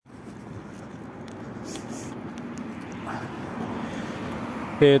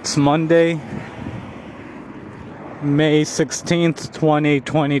It's Monday, May 16th,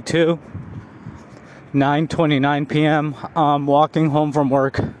 2022, 9:29 p.m. I'm walking home from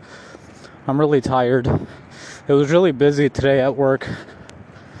work. I'm really tired. It was really busy today at work.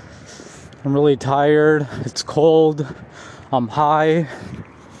 I'm really tired. It's cold. I'm high.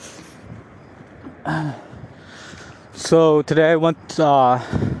 So today I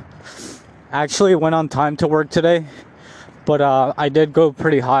actually went on time to work today, but I did go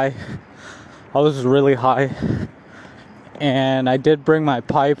pretty high. I was really high, and I did bring my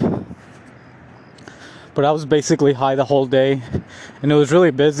pipe, but I was basically high the whole day, and it was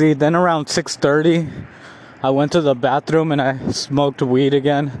really busy. Then around 6:30, I went to the bathroom and I smoked weed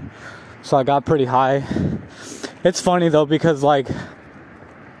again, so I got pretty high. It's funny though, because like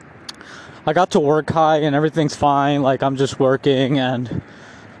I got to work high and everything's fine, like I'm just working and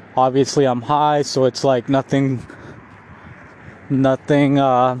obviously I'm high, so it's like nothing's really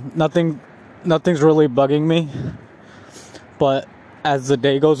bugging me. But as the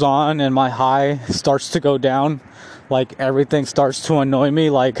day goes on and my high starts to go down, like everything starts to annoy me.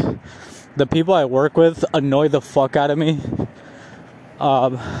 Like the people I work with annoy the fuck out of me.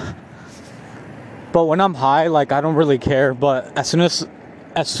 But when I'm high, like I don't really care. But as soon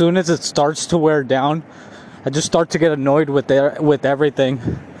as it starts to wear down, I just start to get annoyed with everything.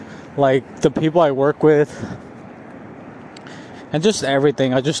 Like the people I work with and just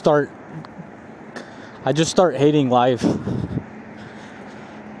everything. I just start hating life.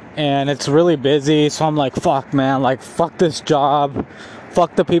 And it's really busy, so I'm like, fuck man, like fuck this job.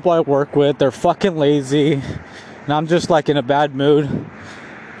 Fuck the people I work with. They're fucking lazy. And I'm just like in a bad mood.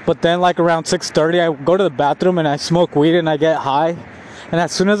 But then like around 6:30, I go to the bathroom and I smoke weed and I get high. And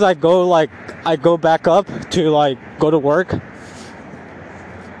as soon as I go back up to like go to work,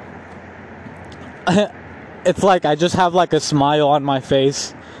 it's like I just have like a smile on my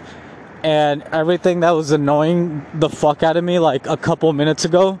face. And everything that was annoying the fuck out of me like a couple minutes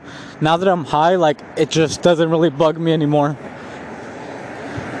ago, now that I'm high, like it just doesn't really bug me anymore.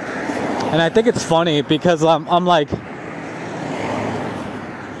 And I think it's funny because I'm like,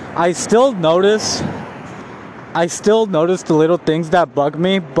 I still notice the little things that bug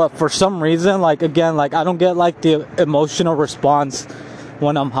me, but for some reason, like again, like I don't get like the emotional response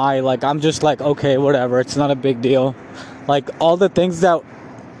when I'm high. Like I'm just like, okay, whatever, it's not a big deal. Like all the things that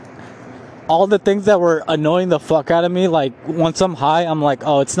were annoying the fuck out of me, like once I'm high, I'm like,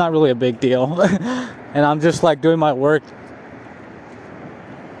 oh, it's not really a big deal. And I'm just like doing my work.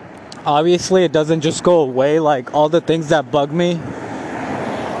 Obviously it doesn't just go away. Like all the things that bug me,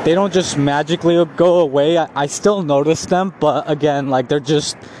 they don't just magically go away. I still notice them, but again, like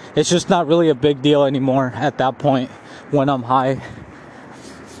it's just not really a big deal anymore at that point when I'm high.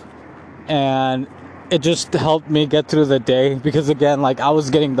 And it just helped me get through the day, because again, like I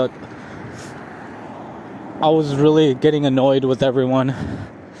was really getting annoyed with everyone,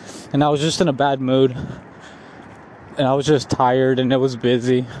 and I was just in a bad mood, and I was just tired, and it was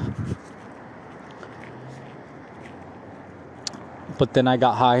busy. But then I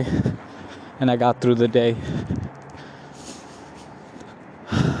got high, and I got through the day.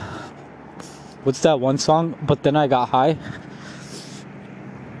 What's that one song? But then I got high.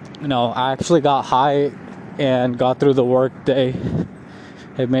 No, I actually got high and got through the work day.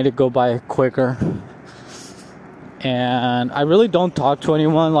 It made it go by quicker. And I really don't talk to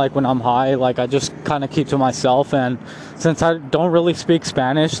anyone like when I'm high. Like I just kind of keep to myself, and since I don't really speak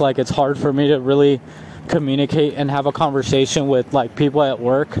Spanish, like it's hard for me to really communicate and have a conversation with like people at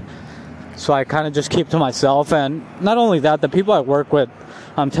work. So I kind of just keep to myself. And not only that, the people I work with,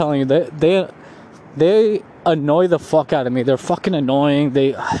 I'm telling you, they annoy the fuck out of me. They're fucking annoying.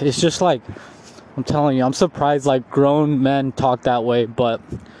 It's just like, I'm telling you, I'm surprised like grown men talk that way. But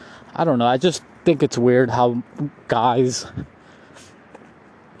I don't know, I just think it's weird how guys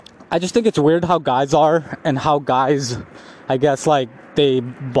are, and how guys, I guess, like they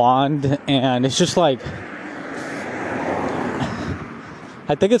bond. And it's just like,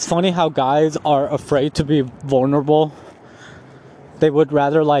 I think it's funny how guys are afraid to be vulnerable. They would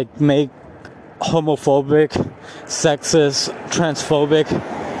rather like make homophobic, sexist, transphobic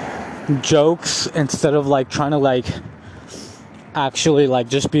jokes instead of like trying to like actually like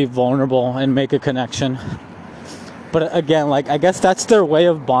just be vulnerable and make a connection. But again, like I guess that's their way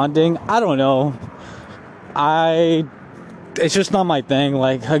of bonding. I don't know. It's just not my thing.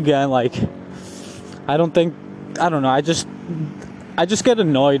 Like again, like I don't know. I just get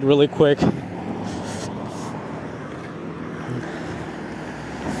annoyed really quick.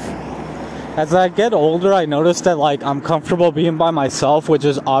 As I get older, I notice that like I'm comfortable being by myself, which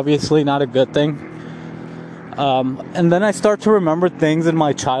is obviously not a good thing. And then I start to remember things in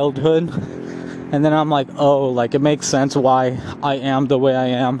my childhood, and then I'm like, oh, like it makes sense why I am the way I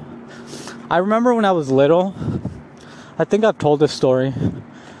am. I remember when I was little, I think I've told this story,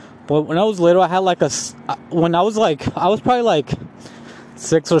 but when I was little, I had like I was probably like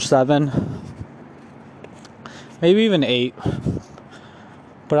 6 or 7, maybe even 8.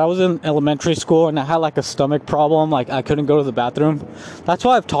 But I was in elementary school and I had like a stomach problem, like I couldn't go to the bathroom. That's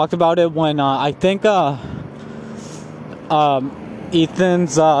why I've talked about it when I think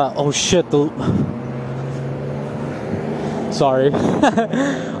Ethan's oh shit, sorry.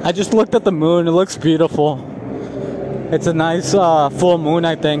 I just looked at the moon. It looks beautiful. It's a nice full moon,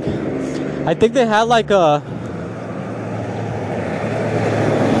 I think. I think they had like a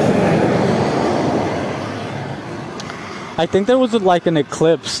I think there was like an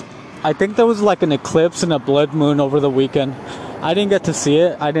eclipse. I think there was like an eclipse and a blood moon over the weekend. I didn't get to see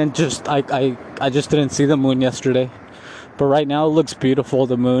it. I just didn't see the moon yesterday. But right now it looks beautiful,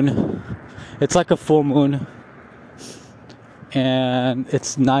 the moon. It's like a full moon. And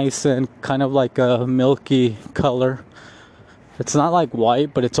it's nice and kind of like a milky color. It's not like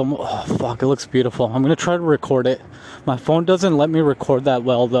white, but it's almost, oh fuck, it looks beautiful. I'm gonna try to record it. My phone doesn't let me record that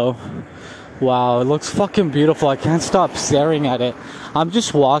well though. Wow, it looks fucking beautiful. I can't stop staring at it. I'm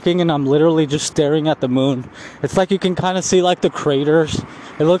just walking and I'm literally just staring at the moon. It's like you can kind of see like the craters.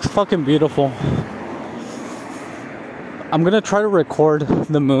 It looks fucking beautiful. I'm gonna try to record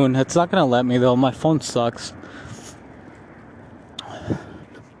the moon. It's not gonna let me though. My phone sucks.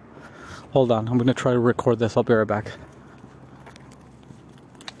 Hold on, I'm gonna try to record this. I'll be right back.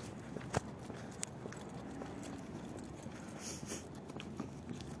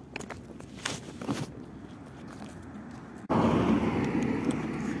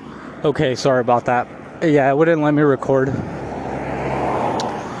 Okay, sorry about that. Yeah, it wouldn't let me record.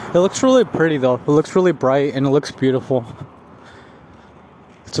 It looks really pretty though. It looks really bright and it looks beautiful.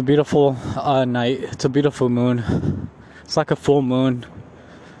 It's a beautiful night. It's a beautiful moon. It's like a full moon.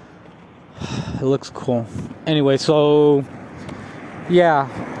 It looks cool. Anyway, so yeah,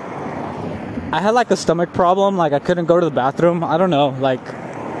 I had like a stomach problem. Like I couldn't go to the bathroom. I don't know. Like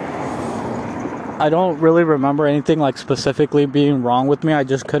I don't really remember anything like specifically being wrong with me. I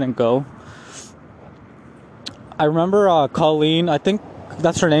just couldn't go. I remember Colleen, I think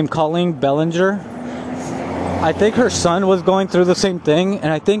that's her name, Colleen Bellinger. I think her son was going through the same thing,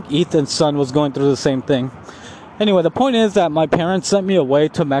 and I think Ethan's son was going through the same thing. Anyway, the point is that my parents sent me away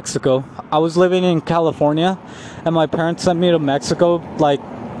to Mexico. I was living in California, and my parents sent me to Mexico, like,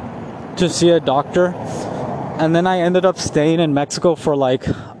 to see a doctor. And then I ended up staying in Mexico for like,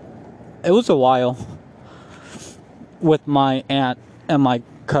 it was a while, with my aunt and my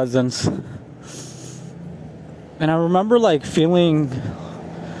cousins. And I remember like feeling,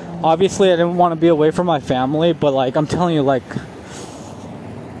 obviously I didn't want to be away from my family, but like I'm telling you, like,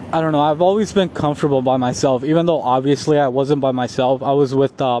 I don't know, I've always been comfortable by myself, even though obviously I wasn't by myself. I was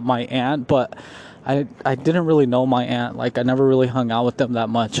with my aunt, but I didn't really know my aunt. Like I never really hung out with them that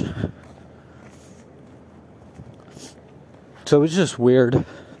much. So it was just weird.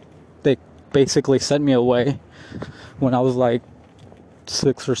 They basically sent me away when I was like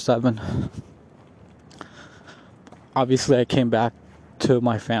 6 or 7. Obviously I came back to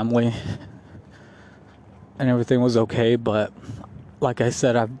my family and everything was okay, but like I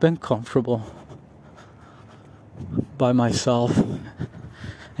said, I've been comfortable by myself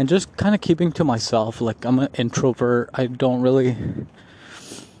and just kind of keeping to myself. Like I'm an introvert. I don't really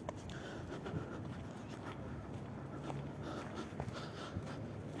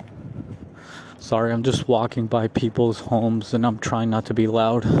Sorry, I'm just walking by people's homes and I'm trying not to be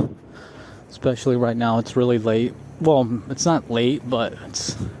loud. Especially right now, it's really late. Well, it's not late, but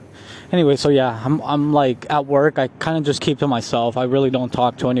it's... Anyway, so yeah, I'm like at work, I kind of just keep to myself. I really don't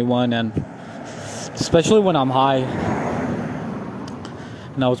talk to anyone, and especially when I'm high.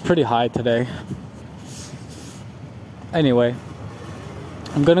 And I was pretty high today. Anyway,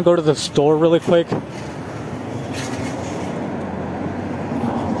 I'm gonna go to the store really quick.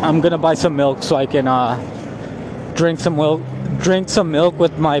 I'm gonna buy some milk so I can drink some milk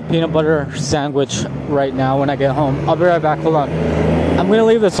with my peanut butter sandwich right now when I get home. I'll be right back. Hold on. I'm gonna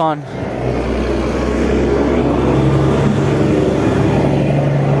leave this on.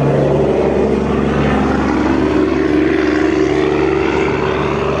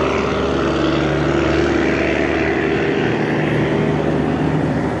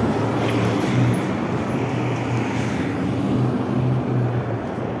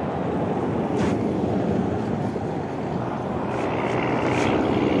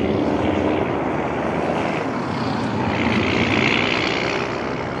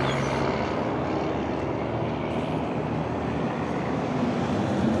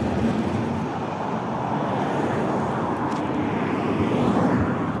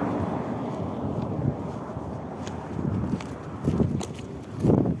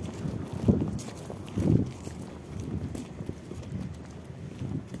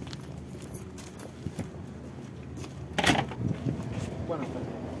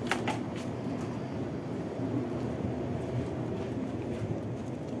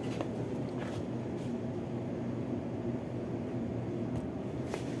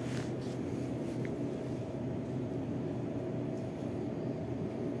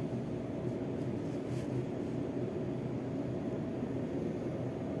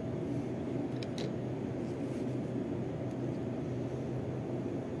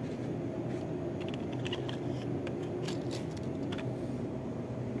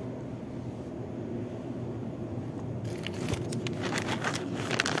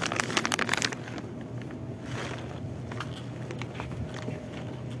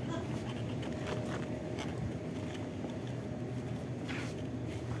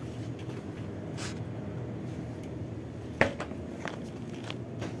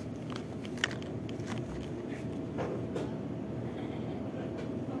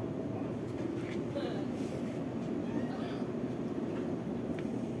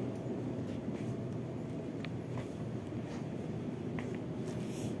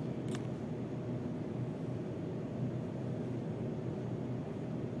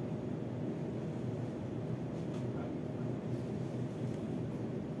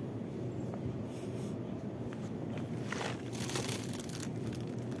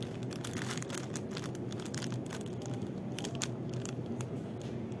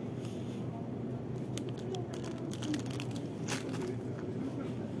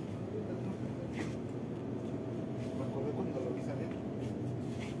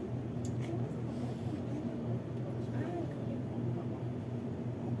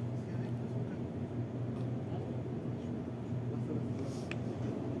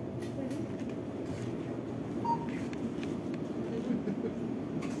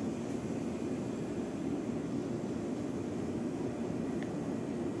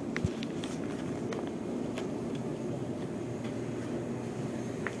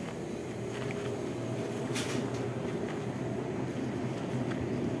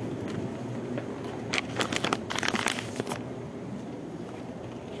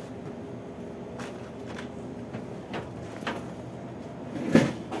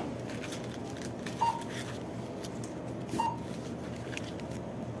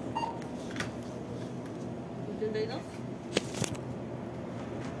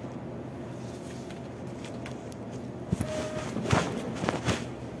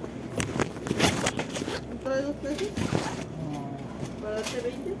 ¿Para darte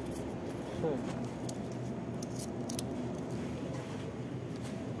 20?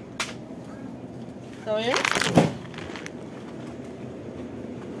 ¿Está bien?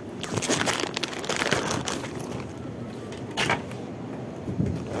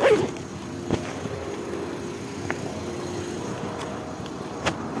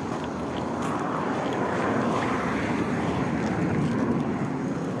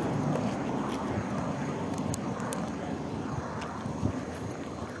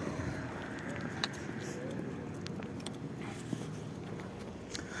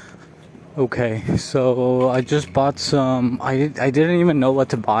 Okay, so I just bought some. I didn't even know what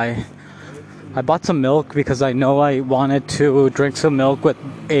to buy. I bought some milk because I know I wanted to drink some milk with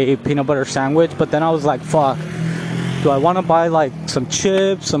a peanut butter sandwich, but then I was like, fuck, do I want to buy like some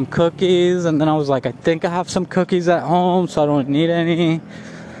chips, some cookies? And then I was like, I think I have some cookies at home, so I don't need any.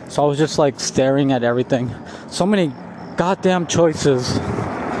 So I was just like staring at everything. So many goddamn choices.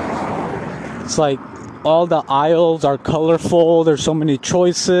 It's like all the aisles are colorful. There's so many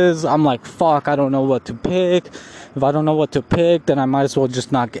choices. I'm like, fuck, I don't know what to pick. If I don't know what to pick, then I might as well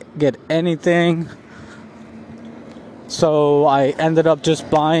just not get anything. So I ended up just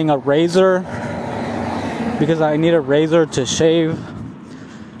buying a razor because I need a razor to shave.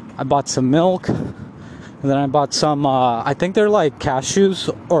 I bought some milk, and then I bought some, I think they're like cashews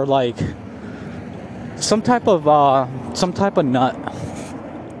or like some type of nut.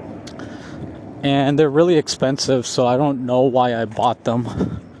 And they're really expensive, so I don't know why I bought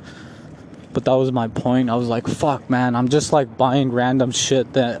them. But that was my point. I was like, fuck, man, I'm just like buying random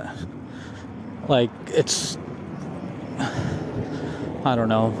shit that, like, it's, I don't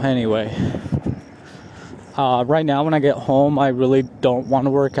know. Anyway, right now when I get home, I really don't want to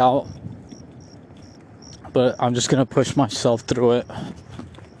work out, but I'm just gonna push myself through it.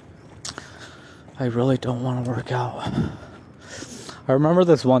 I really don't want to work out. I remember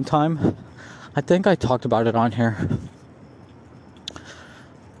this one time, I think I talked about it on here.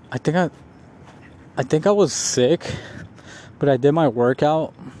 I think I was sick, but I did my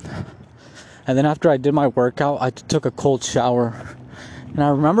workout. And then after I did my workout, I took a cold shower. And I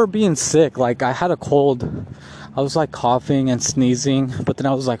remember being sick, like I had a cold. I was like coughing and sneezing, but then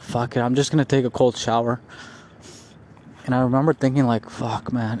I was like, fuck it, I'm just gonna take a cold shower. And I remember thinking like,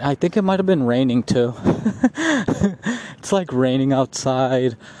 fuck, man. I think it might have been raining too. It's like raining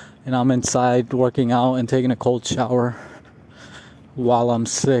outside, and I'm inside working out and taking a cold shower while I'm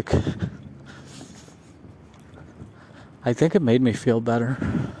sick. I think it made me feel better.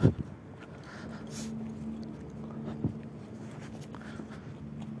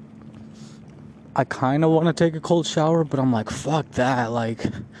 I kind of want to take a cold shower, but I'm like, fuck that. Like,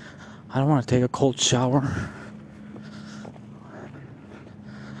 I don't want to take a cold shower.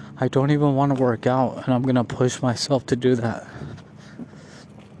 I don't even want to work out, and I'm going to push myself to do that.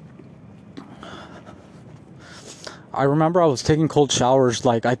 I remember I was taking cold showers,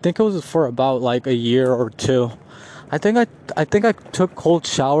 like, I think it was for about, like, a year or two. I think I took cold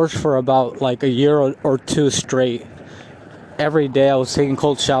showers for about, like, a year or two straight. Every day I was taking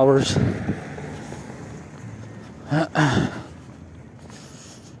cold showers.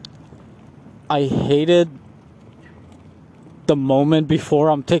 I hated the moment before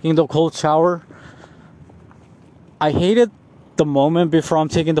I'm taking the cold shower. I hated the moment before I'm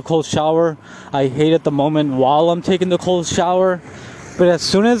taking the cold shower. I hated the moment while I'm taking the cold shower. But as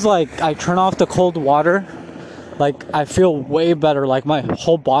soon as like I turn off the cold water, like I feel way better. Like my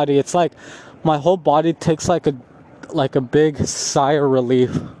whole body, it's like my whole body takes like a big sigh of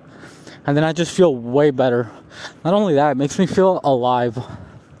relief. And then I just feel way better. Not only that, it makes me feel alive.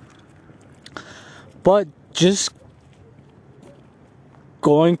 But just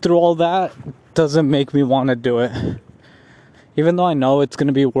going through all that doesn't make me want to do it. Even though I know it's going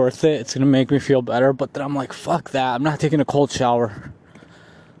to be worth it, it's going to make me feel better, but then I'm like, fuck that, I'm not taking a cold shower.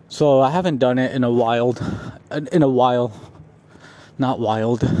 So I haven't done it in a while.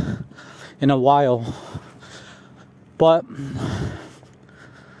 But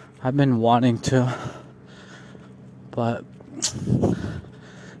I've been wanting to. But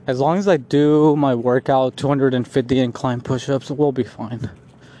as long as I do my workout, 250 incline push-ups, we'll be fine.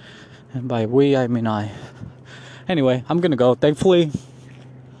 And by we, I mean I. Anyway, I'm gonna go. Thankfully,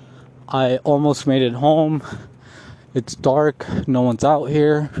 I almost made it home. It's dark. No one's out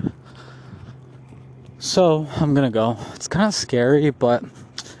here. So, I'm gonna go. It's kind of scary, but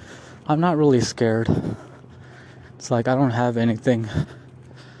I'm not really scared. It's like I don't have anything.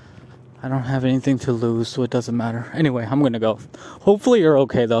 I don't have anything to lose, so it doesn't matter. Anyway, I'm gonna go. Hopefully you're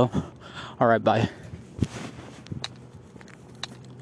okay, though. Alright, bye.